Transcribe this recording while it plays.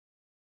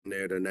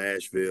there to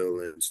Nashville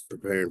and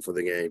preparing for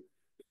the game.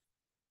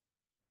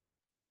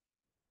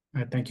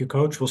 All right, thank you,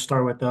 Coach. We'll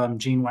start with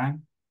Gene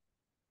Wang.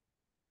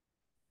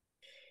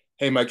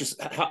 Hey, Mike,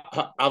 just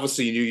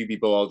obviously you knew you'd be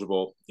bowl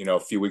eligible, a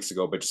few weeks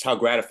ago, but just how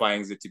gratifying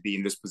is it to be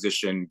in this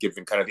position,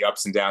 given kind of the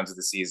ups and downs of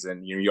the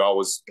season?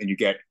 You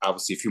get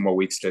obviously a few more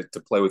weeks to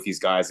play with these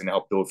guys and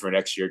help build for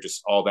next year.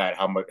 Just all that,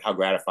 how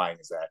gratifying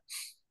is that?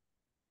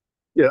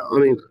 Yeah, I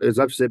mean, as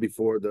I've said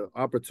before, the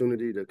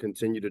opportunity to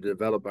continue to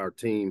develop our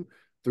team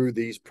through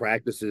these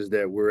practices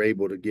that we're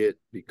able to get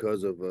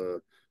because of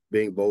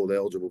being bowl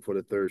eligible for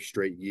the third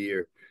straight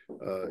year,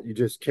 you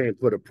just can't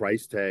put a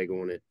price tag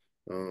on it.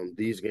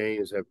 These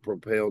games have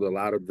propelled a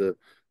lot of the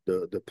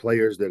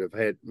players that have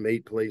had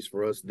made plays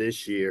for us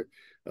this year.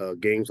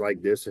 Games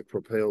like this have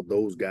propelled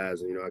those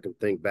guys. I can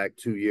think back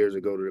 2 years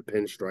ago to the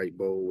Pinstripe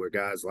Bowl, where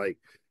guys like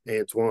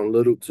Antoine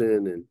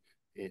Littleton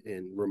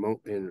and Ramon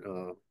and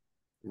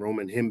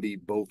Roman Hemby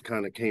both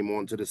kind of came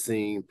onto the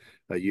scene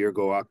a year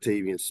ago.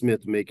 Octavian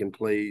Smith making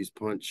plays,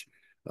 Punch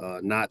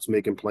Knots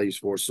making plays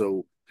for us.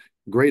 So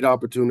great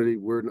opportunity.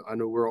 I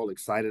know we're all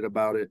excited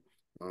about it.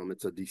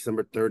 It's a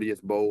December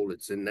 30th bowl.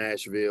 It's in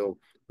Nashville.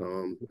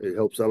 It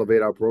helps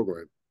elevate our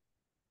program.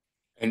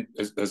 And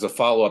as a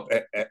follow up,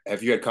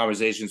 have you had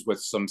conversations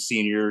with some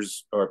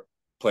seniors or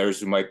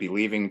players who might be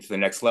leaving to the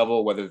next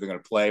level, whether they're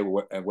going to play?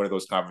 And what have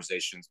those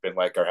conversations been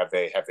like, or have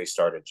they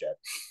started yet?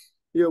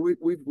 Yeah,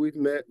 we've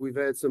met. We've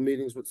had some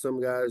meetings with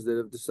some guys that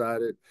have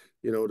decided,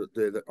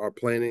 that are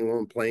planning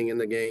on playing in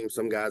the game.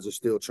 Some guys are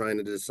still trying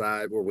to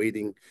decide. We're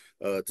waiting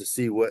to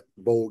see what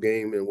bowl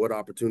game and what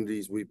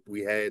opportunities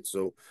we had.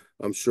 So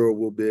I'm sure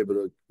we'll be able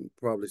to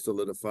probably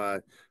solidify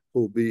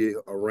who'll be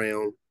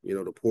around.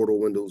 The portal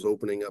window's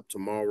opening up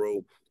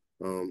tomorrow,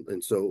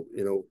 and so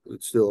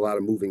it's still a lot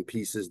of moving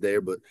pieces there.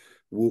 But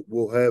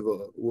we'll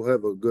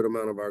have a good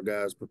amount of our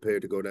guys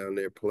prepared to go down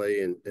there,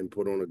 play, and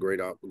put on a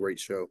great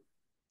show.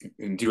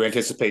 And do you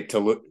anticipate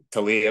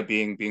Talia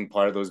being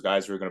part of those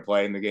guys who are going to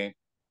play in the game?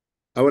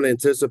 I would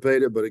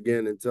anticipate it, but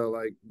again, until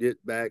I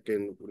get back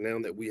and now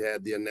that we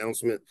had the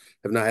announcement,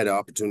 have not had the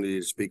opportunity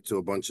to speak to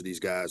a bunch of these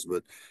guys.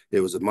 But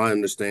it was my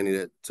understanding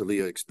that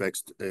Talia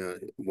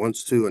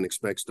wants to and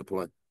expects to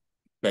play.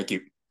 Thank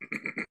you.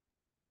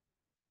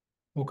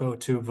 We'll go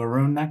to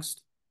Varun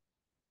next.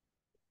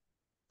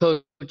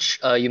 Coach,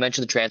 you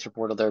mentioned the transfer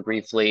portal there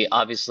briefly.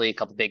 Obviously, a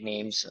couple big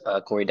names,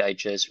 Corey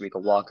Dyches, Rico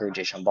Walker,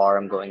 Jay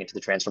Barham going into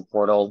the transfer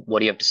portal. What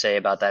do you have to say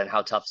about that, and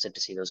how tough is it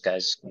to see those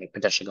guys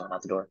potentially going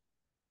out the door?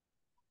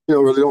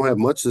 Really don't have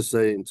much to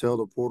say until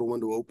the portal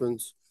window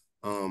opens.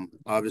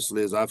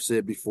 Obviously, as I've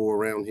said before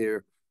around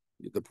here,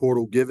 the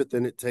portal giveth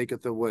and it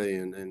taketh away.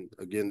 And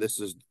again, this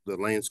is the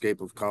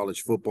landscape of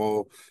college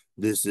football.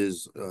 This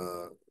is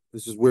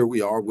where we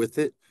are with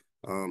it.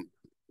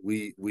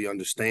 We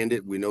understand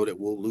it. We know that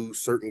we'll lose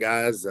certain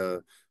guys,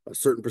 a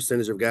certain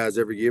percentage of guys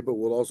every year, but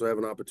we'll also have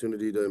an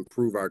opportunity to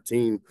improve our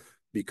team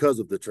because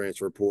of the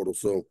transfer portal.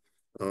 So,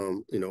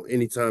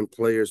 anytime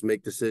players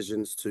make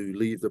decisions to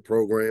leave the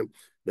program,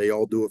 they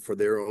all do it for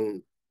their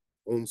own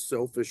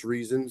selfish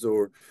reasons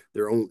or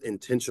their own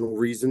intentional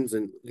reasons,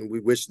 and we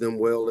wish them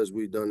well as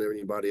we've done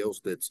anybody else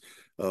that's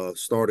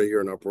started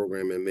here in our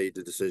program and made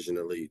the decision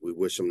to leave. We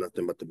wish them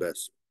nothing but the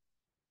best.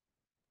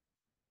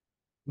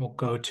 We'll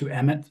go to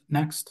Emmett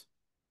next.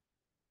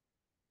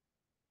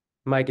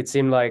 Mike, it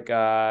seemed like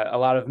a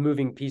lot of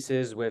moving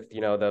pieces with,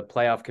 the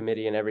playoff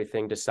committee and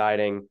everything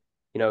deciding,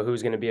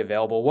 who's going to be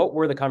available. What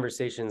were the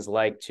conversations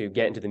like to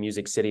get into the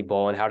Music City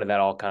Bowl, and how did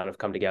that all kind of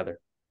come together?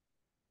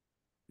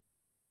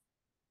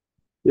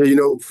 Yeah,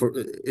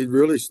 it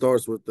really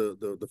starts with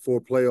the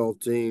four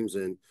playoff teams,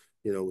 and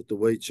with the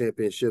way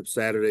championship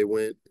Saturday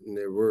went, and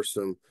there were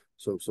some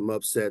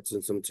upsets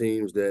and some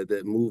teams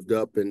that moved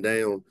up and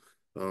down.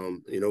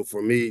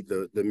 For me,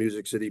 the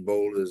Music City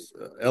Bowl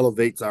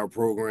elevates our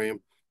program.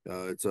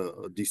 It's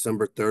a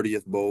December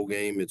 30th bowl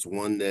game. It's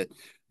one that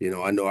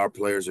I know our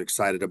players are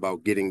excited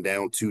about getting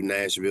down to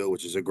Nashville,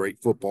 which is a great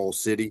football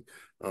city.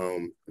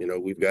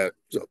 We've got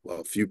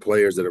a few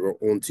players that are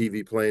on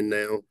TV playing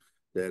now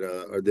that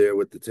are there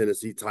with the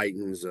Tennessee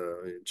Titans,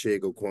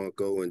 Chigo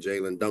Quanko and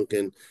Jalen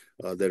Duncan,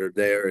 that are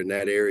there in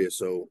that area.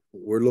 So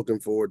we're looking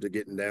forward to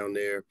getting down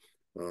there.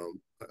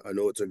 I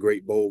know it's a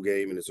great bowl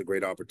game and it's a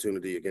great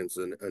opportunity against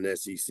an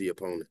SEC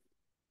opponent.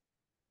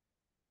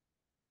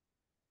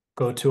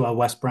 Go to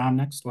Wes Brown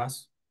next.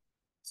 Wes.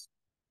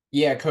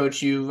 Yeah,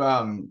 Coach, you've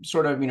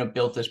sort of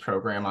built this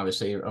program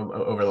obviously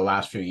over the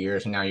last few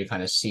years, and now you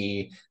kind of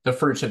see the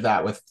fruits of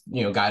that with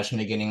guys from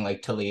the beginning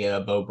like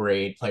Talia, Bo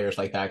Braid, players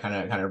like that kind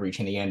of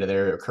reaching the end of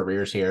their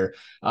careers here.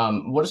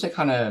 What does it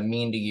kind of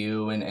mean to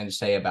you and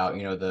say about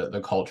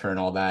the culture and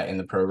all that in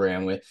the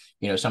program with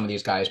some of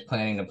these guys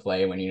planning to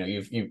play when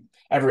you've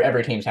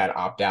every team's had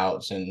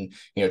opt-outs and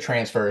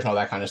transfers and all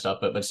that kind of stuff,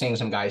 but seeing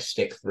some guys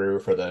stick through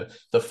for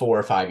the 4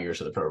 or 5 years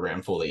of the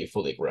program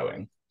fully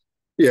growing.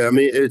 Yeah, I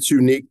mean, it's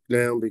unique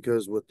now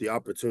because with the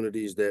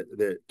opportunities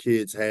that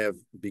kids have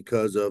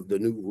because of the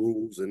new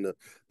rules and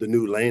the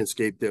new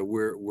landscape that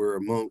we're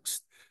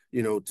amongst,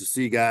 to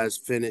see guys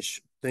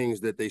finish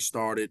things that they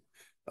started,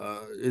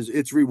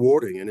 it's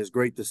rewarding and it's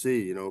great to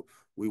see.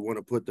 We want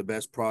to put the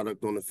best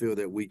product on the field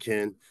that we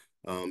can.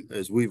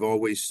 As we've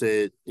always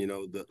said,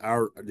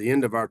 the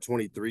end of our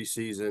 23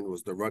 season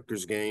was the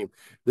Rutgers game.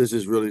 This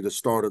is really the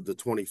start of the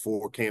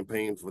 24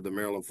 campaign for the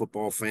Maryland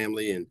football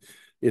family, and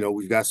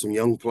we've got some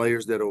young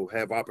players that'll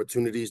have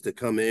opportunities to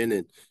come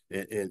in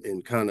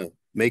and kind of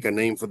make a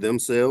name for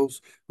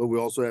themselves. But we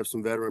also have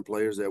some veteran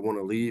players that want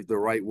to leave the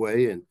right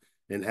way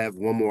and have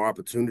one more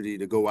opportunity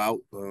to go out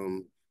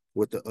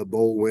with a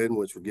bowl win,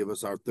 which will give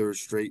us our third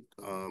straight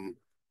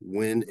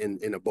win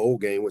in a bowl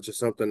game, which is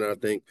something that I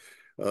think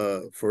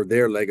for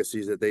their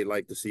legacies that they'd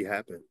like to see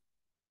happen.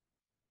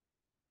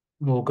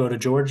 We'll go to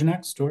George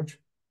next. George.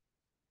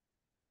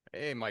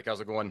 Hey, Mike,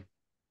 how's it going?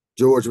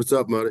 George, what's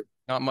up, buddy?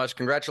 Not much.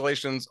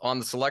 Congratulations on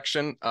the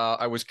selection.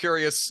 I was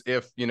curious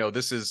if,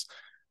 this is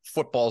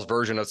football's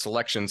version of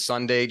Selection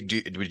Sunday.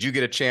 Did you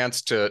get a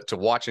chance to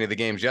watch any of the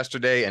games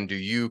yesterday? And do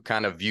you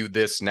kind of view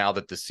this now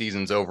that the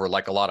season's over,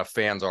 like a lot of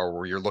fans are,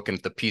 where you're looking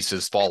at the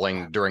pieces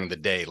falling during the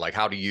day? Like,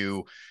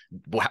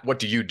 what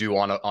do you do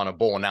on a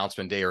bowl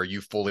announcement day? Or are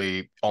you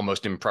fully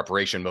almost in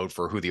preparation mode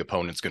for who the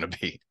opponent's going to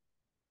be?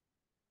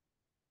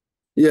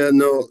 Yeah,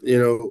 no,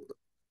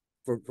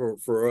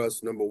 for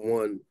us, number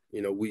one,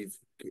 we've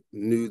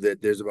knew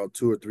that there's about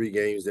 2 or 3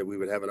 games that we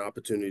would have an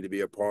opportunity to be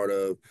a part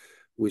of.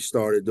 We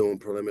started doing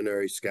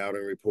preliminary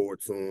scouting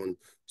reports on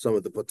some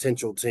of the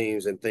potential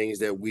teams and things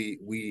that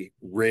we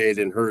read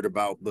and heard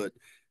about. But,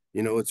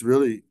 it's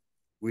really,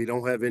 we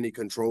don't have any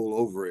control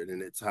over it,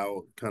 and it's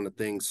how kind of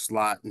things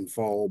slot and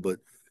fall. But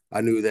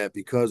I knew that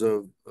because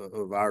of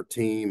our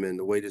team and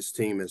the way this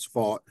team has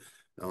fought,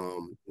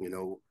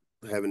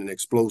 having an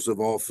explosive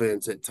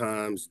offense at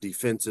times,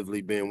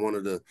 defensively being one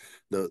of the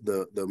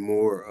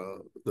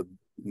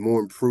more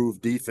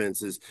improved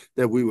defenses,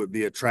 that we would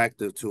be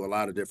attractive to a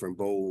lot of different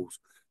bowls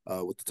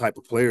with the type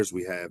of players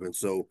we have. And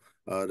so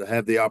to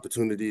have the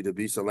opportunity to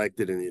be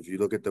selected, and if you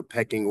look at the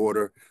pecking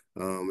order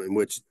in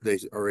which they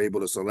are able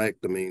to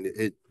select, I mean,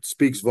 it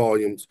speaks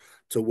volumes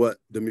to what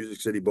the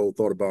Music City Bowl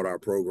thought about our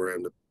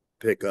program to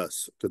pick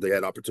us, because they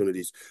had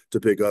opportunities to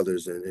pick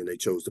others, and they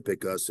chose to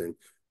pick us. And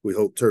we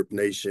hope Terp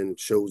Nation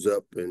shows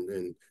up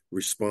and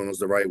responds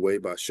the right way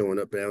by showing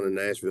up down in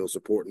Nashville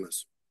supporting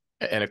us.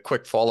 And a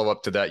quick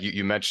follow-up to that,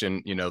 you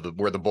mentioned,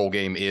 where the bowl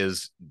game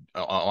is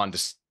on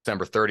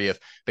December 30th.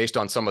 Based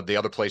on some of the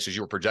other places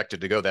you were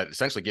projected to go, that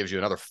essentially gives you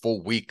another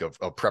full week of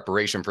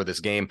preparation for this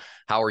game.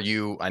 How are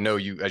you, I know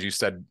you, as you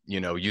said,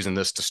 using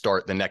this to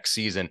start the next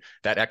season,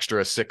 that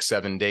extra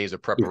 6-7 days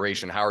of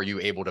preparation, how are you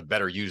able to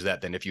better use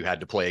that than if you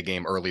had to play a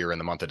game earlier in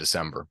the month of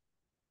December?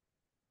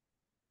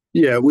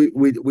 Yeah,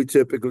 we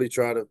typically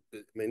try to, I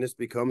mean, this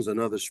becomes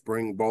another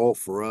spring ball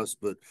for us,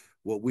 but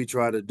what we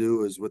try to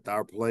do is with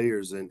our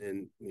players,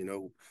 and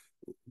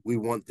we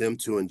want them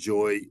to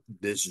enjoy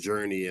this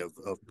journey of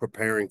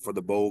preparing for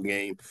the bowl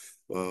game.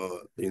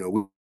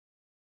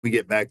 We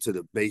get back to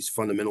the base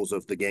fundamentals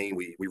of the game.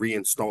 We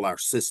reinstall our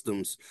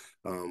systems,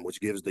 which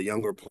gives the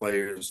younger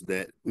players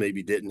that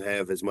maybe didn't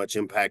have as much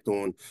impact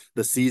on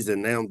the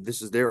season. Now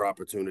this is their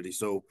opportunity.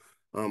 So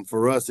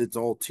for us, it's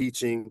all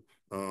teaching.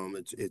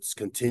 It's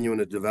continuing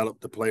to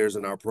develop the players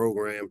in our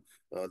program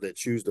that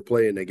choose to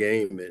play in the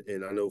game.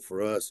 And I know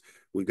for us,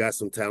 we've got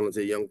some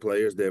talented young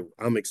players that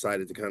I'm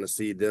excited to kind of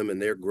see them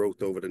and their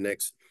growth over the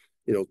next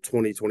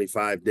 20,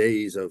 25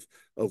 days of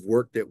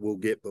work that we'll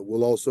get. But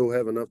we'll also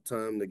have enough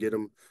time to get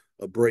them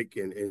a break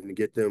and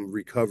get them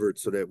recovered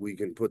so that we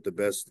can put the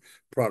best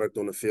product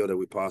on the field that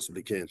we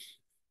possibly can.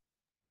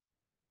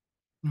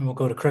 And we'll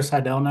go to Chris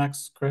Heidel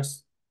next.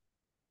 Chris.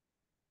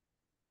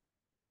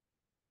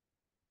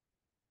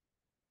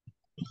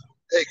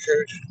 Hey,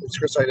 Coach. It's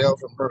Chris Heidel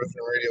from Purvis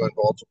Radio in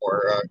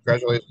Baltimore.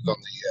 Congratulations on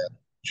the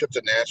trip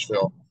to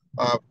Nashville.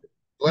 The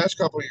last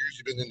couple of years,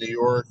 you've been to New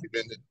York, you've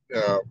been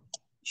to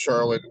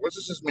Charlotte. What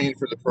does this mean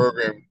for the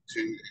program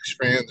to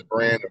expand the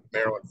brand of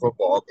Maryland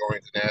football,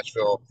 going to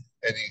Nashville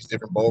and these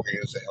different bowl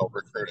games to help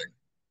recruiting?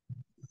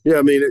 Yeah,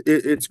 I mean,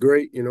 it's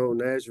great.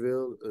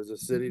 Nashville is a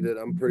city that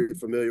I'm pretty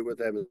familiar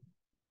with, having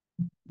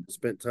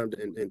spent time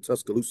in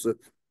Tuscaloosa,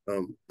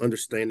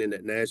 understanding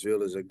that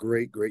Nashville is a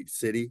great, great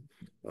city.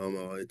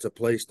 It's a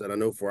place that I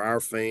know for our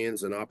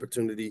fans, an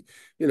opportunity,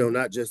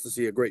 not just to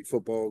see a great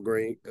football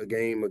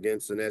game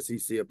against an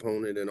SEC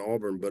opponent in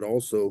Auburn, but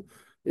also,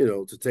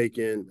 to take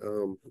in,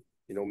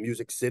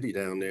 Music City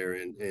down there.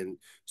 And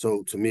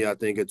so to me, I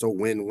think it's a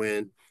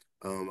win-win.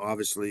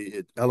 Obviously,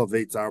 it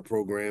elevates our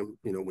program,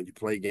 when you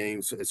play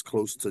games as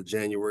close to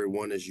January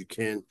 1 as you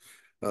can,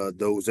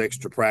 those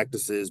extra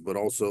practices, but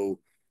also,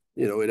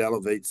 it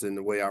elevates in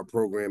the way our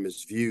program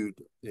is viewed.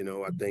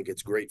 I think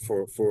it's great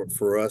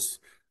for us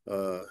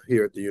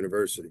here at the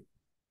university.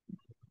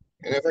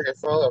 And if I could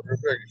follow up real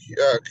quick,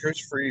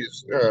 Coach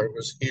Freeze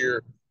was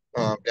here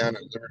down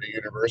at Liberty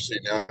University.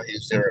 Now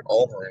he's there at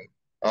Auburn.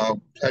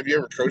 Have you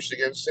ever coached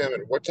against him?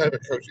 And what type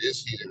of coach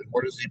is he? And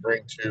what does he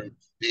bring to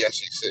the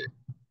SEC?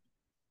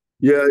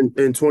 Yeah,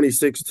 in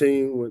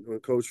 2016, when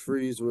Coach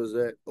Freeze was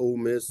at Ole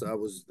Miss, I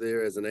was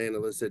there as an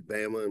analyst at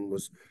Bama and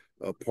was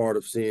a part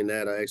of seeing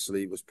that. I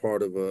actually was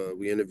part of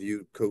we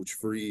interviewed Coach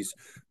Freeze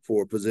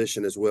for a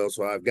position as well.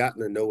 So I've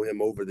gotten to know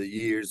him over the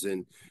years,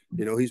 and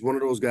he's one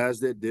of those guys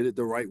that did it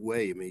the right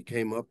way. I mean, he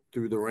came up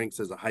through the ranks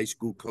as a high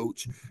school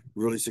coach,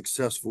 really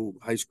successful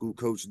high school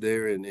coach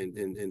there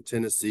in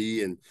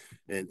Tennessee,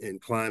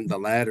 and climbed the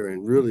ladder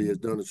and really has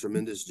done a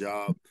tremendous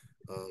job.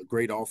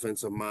 Great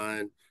offensive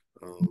mind.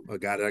 A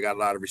guy that I got a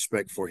lot of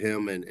respect for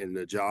him and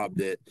the job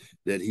that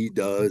he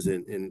does,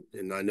 and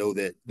I know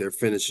that they're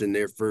finishing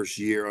their first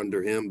year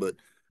under him, but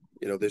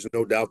there's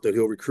no doubt that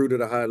he'll recruit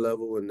at a high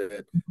level and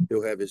that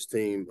he'll have his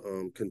team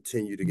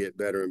continue to get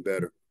better and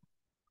better.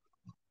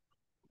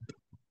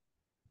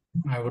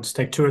 All right, we'll just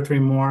take two or three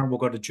more. We'll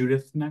go to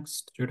Judith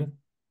next. Judith.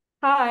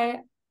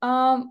 Hi.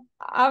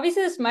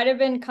 Obviously this might have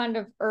been kind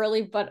of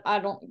early, but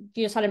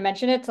you just had to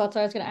mention it, so that's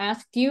what I was gonna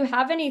ask. Do you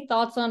have any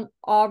thoughts on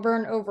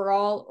Auburn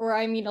overall, or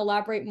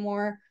elaborate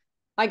more,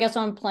 I guess,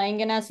 on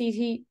playing an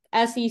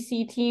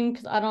SEC team?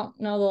 Because I don't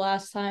know the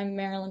last time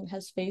Maryland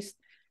has faced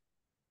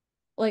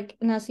like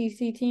an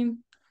SEC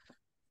team.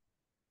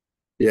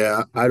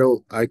 Yeah,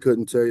 I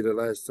couldn't tell you the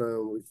last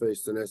time we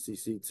faced an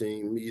SEC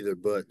team either,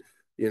 but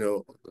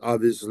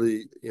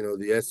obviously,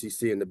 the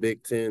SEC and the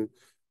Big Ten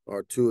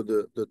are two of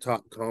the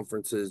top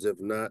conferences, if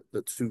not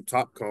the two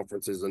top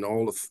conferences in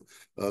all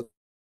of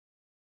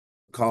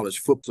college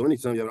football. So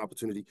anytime you have an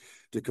opportunity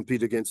to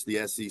compete against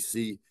the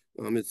SEC,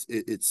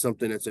 it's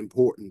something that's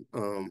important.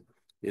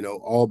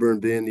 Auburn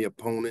being the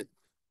opponent,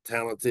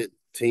 talented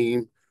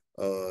team.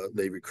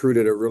 They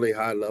recruited at a really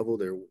high level.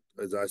 They're,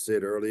 as I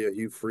said earlier,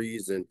 Hugh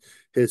Freeze and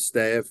his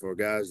staff are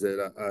guys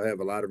that I have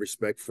a lot of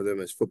respect for them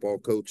as football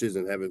coaches,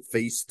 and having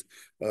faced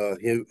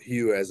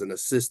Hugh as an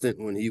assistant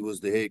when he was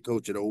the head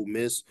coach at Ole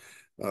Miss,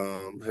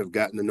 have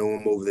gotten to know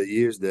him over the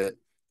years. That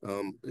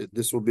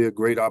this will be a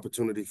great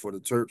opportunity for the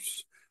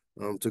Terps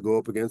to go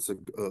up against a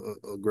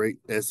great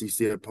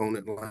SEC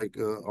opponent like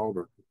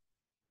Auburn.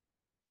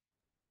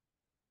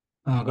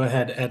 Go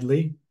ahead, Ed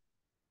Lee.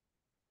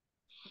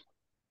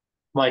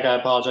 Mike, I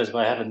apologize,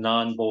 but I have a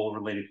non-bowl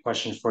related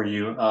question for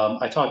you.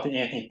 I talked to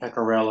Anthony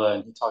Pecorella,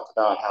 and he talked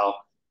about how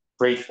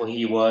grateful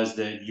he was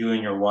that you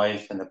and your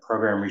wife and the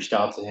program reached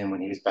out to him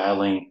when he was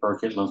battling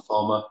Burkitt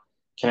lymphoma.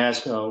 Can I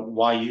ask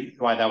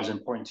why that was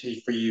important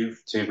for you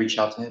to reach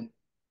out to him?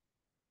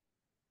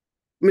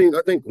 I mean,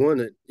 I think one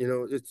that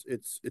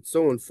it's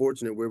so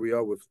unfortunate where we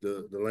are with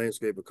the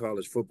landscape of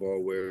college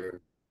football,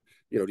 where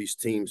these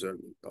teams are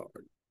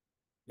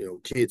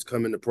kids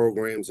come into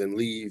programs and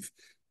leave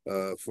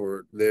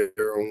for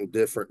their own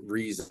different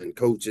reason.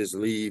 Coaches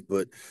leave,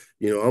 but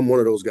I'm one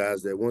of those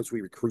guys that once we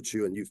recruit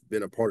you and you've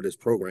been a part of this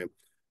program,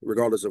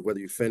 regardless of whether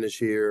you finish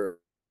here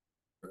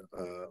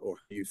or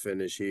you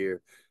finish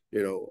here,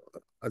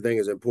 I think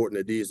it's important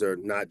that these are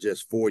not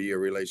just 4-year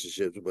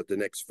relationships, but the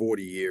next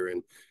 40-year.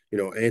 And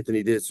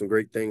Anthony did some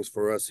great things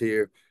for us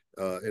here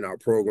in our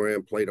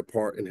program, played a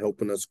part in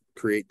helping us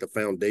create the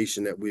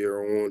foundation that we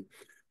are on.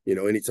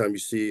 Anytime you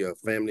see a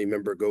family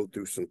member go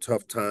through some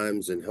tough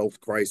times and health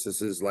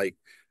crises like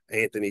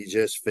Anthony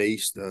just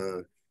faced,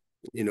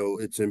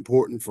 it's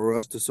important for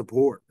us to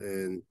support.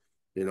 And,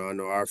 I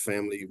know our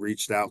family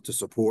reached out to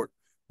support.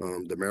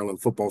 The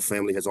Maryland football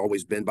family has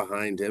always been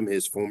behind him,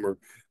 his former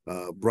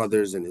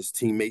brothers and his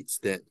teammates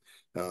that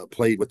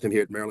played with him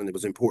here at Maryland. It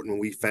was important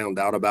when we found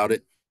out about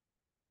it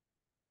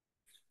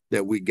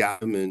that we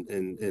got him.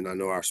 And I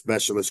know our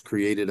specialist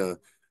created a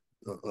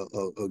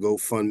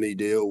GoFundMe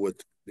deal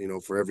with,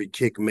 for every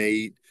kick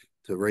made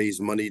to raise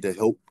money to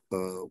help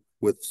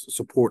with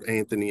support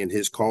Anthony and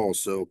his cause.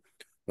 So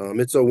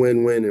it's a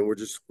win-win, and we're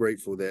just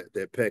grateful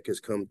that Peck has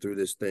come through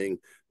this thing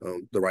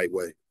the right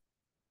way.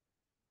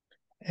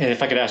 And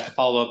if I could ask a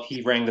follow-up,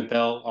 he rang the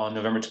bell on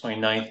November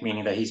 29th,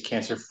 meaning that he's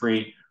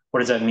cancer-free. What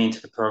does that mean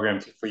to the program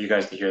for you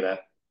guys to hear that?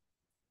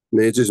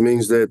 It just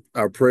means that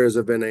our prayers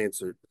have been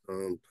answered.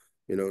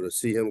 To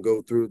see him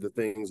go through the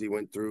things he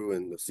went through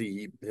and to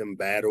see him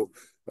battle,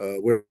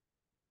 we're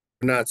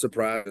not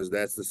surprised.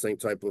 That's the same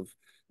type of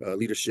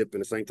leadership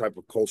and the same type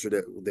of culture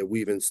that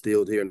we've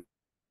instilled here in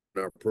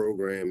our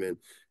program.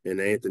 And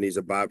Anthony's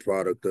a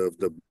byproduct of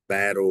the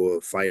battle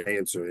of fight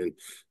answer. And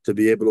to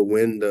be able to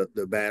win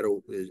the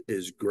battle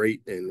is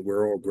great, and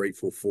we're all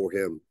grateful for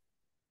him.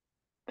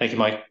 Thank you,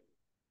 Mike.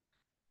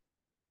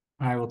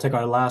 All right, we'll take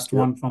our last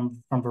one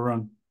from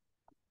Varun.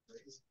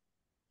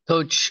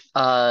 Coach,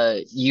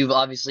 you've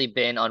obviously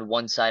been on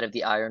one side of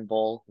the Iron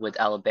Bowl with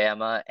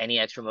Alabama. Any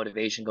extra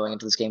motivation going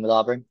into this game with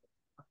Auburn?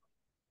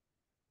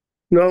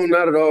 No,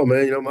 not at all,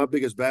 man. My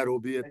biggest battle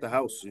will be at the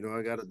house.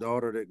 I got a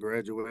daughter that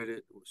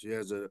graduated. She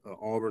has a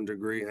Auburn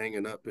degree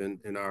hanging up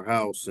in our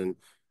house. And,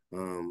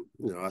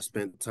 I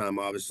spent time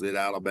obviously at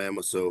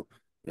Alabama. So,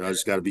 I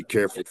just got to be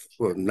careful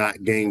for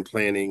not game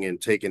planning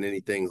and taking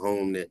anything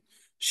home that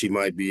she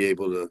might be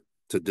able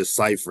to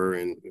decipher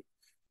and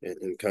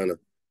kind of,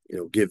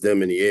 give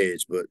them any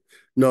edge. But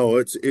no,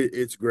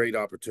 it's great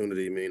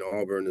opportunity. I mean,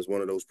 Auburn is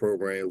one of those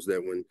programs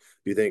that when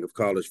you think of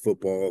college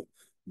football,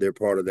 they're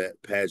part of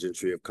that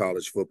pageantry of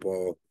college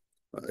football.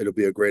 It'll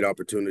be a great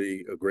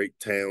opportunity, a great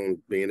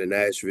town, being in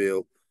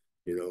Nashville,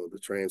 the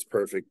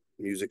trans-perfect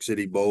Music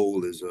City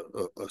Bowl is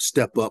a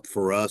step up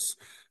for us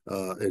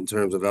in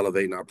terms of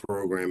elevating our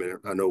program. And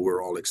I know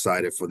we're all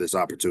excited for this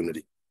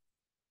opportunity.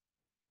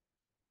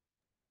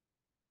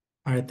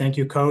 All right, thank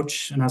you,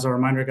 Coach. And as a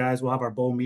reminder, guys, we'll have our bowl meeting